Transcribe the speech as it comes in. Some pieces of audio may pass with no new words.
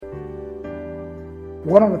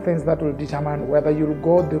One of the things that will determine whether you'll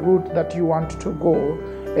go the route that you want to go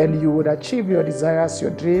and you would achieve your desires, your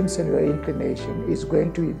dreams, and your inclination is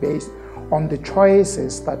going to be based on the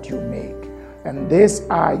choices that you make. And these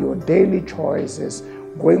are your daily choices,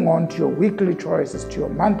 going on to your weekly choices, to your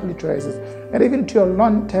monthly choices, and even to your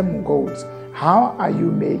long-term goals. How are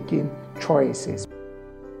you making choices?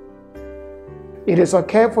 It is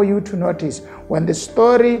okay for you to notice when the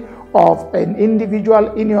story of an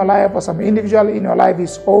individual in your life or some individual in your life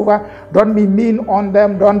is over. Don't be mean on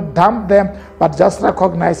them, don't dump them, but just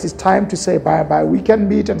recognize it's time to say bye-bye. We can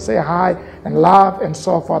meet and say hi and laugh and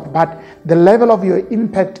so forth, but the level of your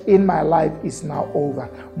impact in my life is now over.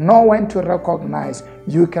 Know when to recognize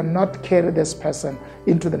you cannot carry this person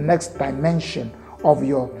into the next dimension of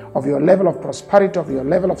your level of prosperity, of your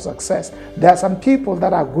level of success. There are some people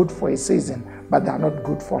that are good for a season, but they are not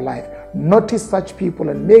good for life. Notice such people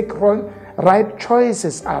and make right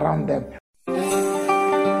choices around them.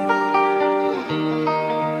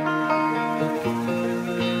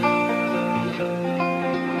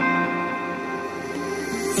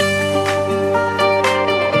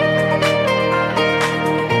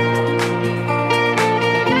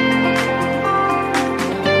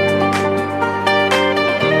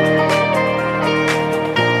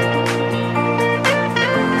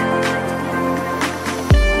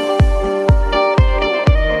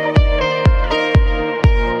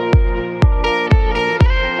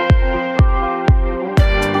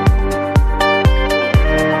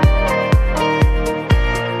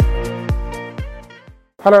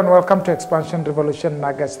 Hello and welcome to Expansion Revolution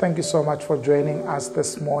Nuggets. Thank you so much for joining us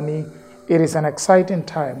this morning. It is an exciting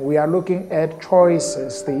time. We are looking at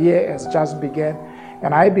choices. The year has just begun,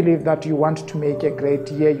 and I believe that you want to make a great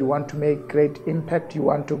year. You want to make great impact. You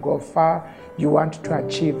want to go far. You want to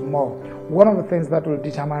achieve more. One of the things that will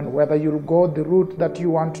determine whether you'll go the route that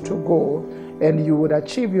you want to go and you would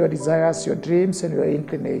achieve your desires, your dreams, and your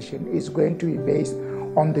inclination is going to be based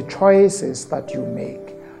on the choices that you make.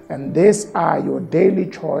 And these are your daily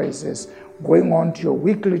choices, going on to your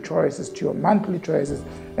weekly choices, to your monthly choices,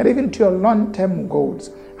 and even to your long-term goals.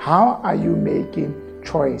 How are you making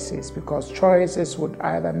choices? Because choices would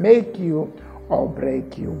either make you or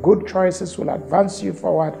break you. Good choices will advance you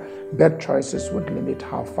forward. Bad choices would limit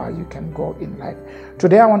how far you can go in life.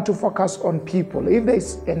 Today I want to focus on people. If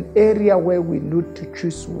there's an area where we need to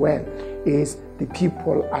choose well, is the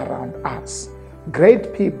people around us.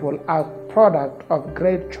 Great people are product of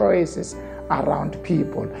great choices around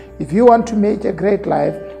people. If you want to make a great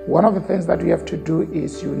life, one of the things that you have to do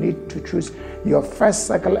is you need to choose your first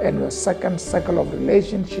circle and your second circle of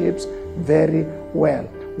relationships very well.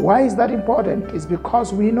 Why is that important? It's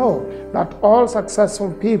because we know that all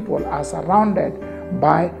successful people are surrounded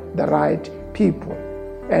by the right people.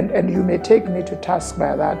 And you may take me to task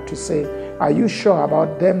by that to say, are you sure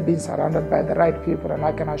about them being surrounded by the right people? And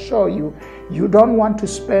I can assure you, you don't want to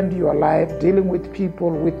spend your life dealing with people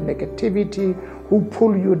with negativity, who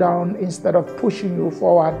pull you down instead of pushing you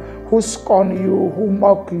forward, who scorn you, who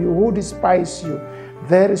mock you, who despise you.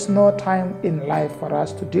 There is no time in life for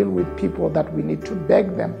us to deal with people that we need to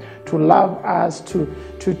beg them to love us, to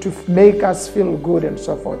make us feel good and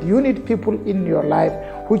so forth. You need people in your life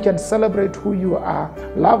who can celebrate who you are,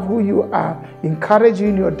 love who you are, encourage you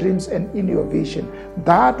in your dreams and in your vision.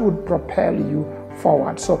 That would propel you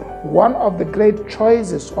forward. So one of the great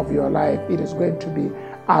choices of your life, it is going to be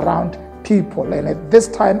around people. And at this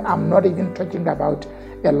time, I'm not even talking about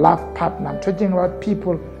a love partner. I'm talking about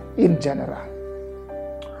people in general.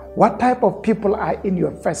 What type of people are in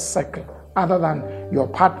your first circle other than your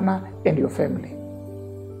partner and your family?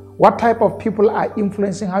 What type of people are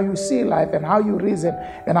influencing how you see life and how you reason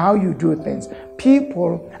and how you do things?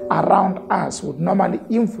 People around us would normally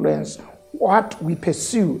influence what we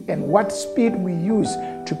pursue and what speed we use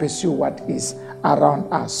to pursue what is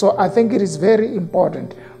around us. So I think it is very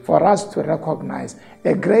important for us to recognize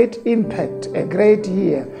a great impact, a great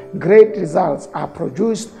year, great results are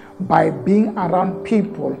produced by being around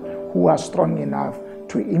people who are strong enough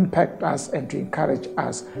to impact us and to encourage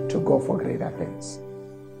us to go for greater things.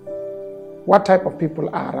 What type of people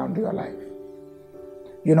are around your life?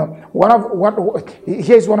 You know,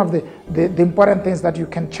 here's one of the important things that you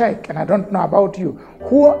can check, and I don't know about you.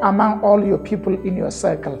 Who among all your people in your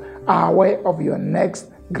circle are aware of your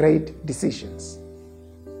next great decisions?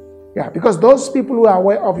 Yeah, because those people who are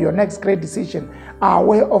aware of your next great decision are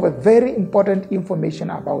aware of a very important information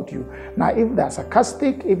about you. Now, if they're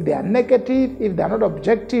sarcastic, if they are negative, if they're not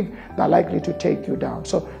objective, they're likely to take you down.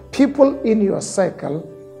 So people in your circle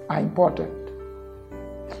are important.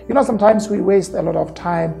 Sometimes we waste a lot of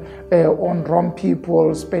time on wrong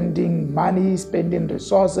people, spending money, spending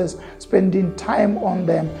resources, spending time on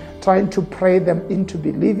them, trying to pray them into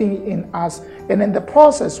believing in us. And in the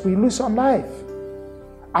process, we lose our life.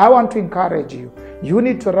 I want to encourage you. You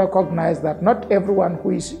need to recognize that not everyone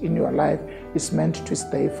who is in your life is meant to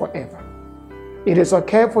stay forever. It is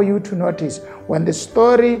okay for you to notice when the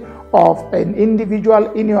story of an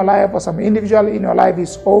individual in your life or some individual in your life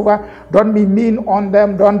is over. Don't be mean on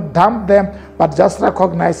them, don't dump them, but just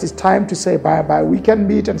recognize it's time to say bye-bye. We can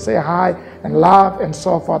meet and say hi and laugh and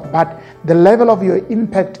so forth, but the level of your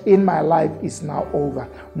impact in my life is now over.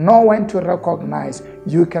 Know when to recognize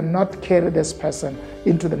you cannot carry this person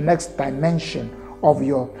into the next dimension of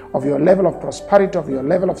your level of prosperity, of your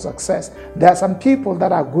level of success. There are some people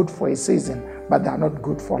that are good for a season, but they are not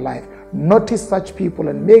good for life. Notice such people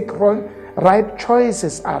and make right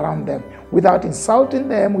choices around them without insulting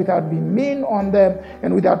them, without being mean on them,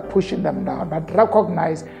 and without pushing them down. But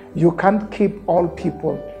recognize you can't keep all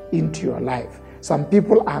people into your life. Some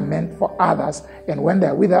people are meant for others, and when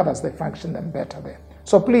they're with others, they function them better there.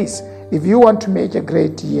 So please, if you want to make a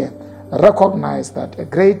great year, recognize that a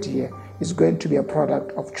great year is going to be a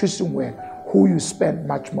product of choosing well who you spend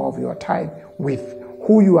much more of your time with,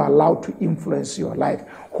 who you are allowed to influence your life,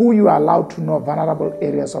 who you are allowed to know vulnerable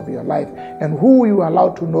areas of your life, and who you are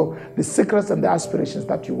allowed to know the secrets and the aspirations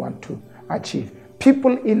that you want to achieve.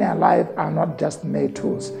 People in our life are not just mere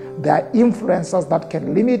tools. They are influencers that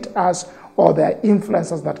can limit us, or they are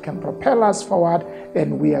influencers that can propel us forward,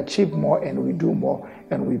 and we achieve more and we do more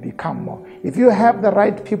and we become more. If you have the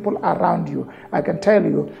right people around you, I can tell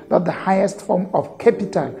you that the highest form of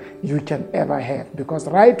capital you can ever have, because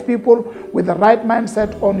right people with the right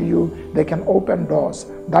mindset on you, they can open doors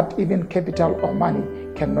that even capital or money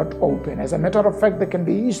cannot open. As a matter of fact, they can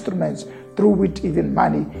be instruments through which even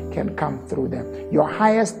money can come through them. Your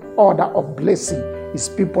highest order of blessing is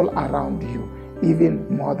people around you,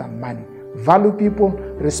 even more than money. Value people,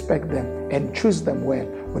 respect them, and choose them well.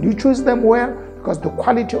 When you choose them well, because the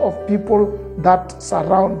quality of people that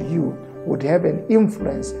surround you would have an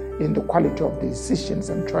influence in the quality of the decisions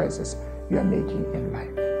and choices you are making in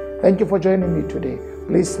life. Thank you for joining me today.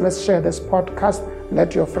 Please, let's share this podcast.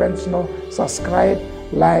 Let your friends know. Subscribe,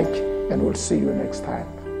 like, and we'll see you next time.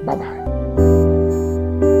 Bye-bye.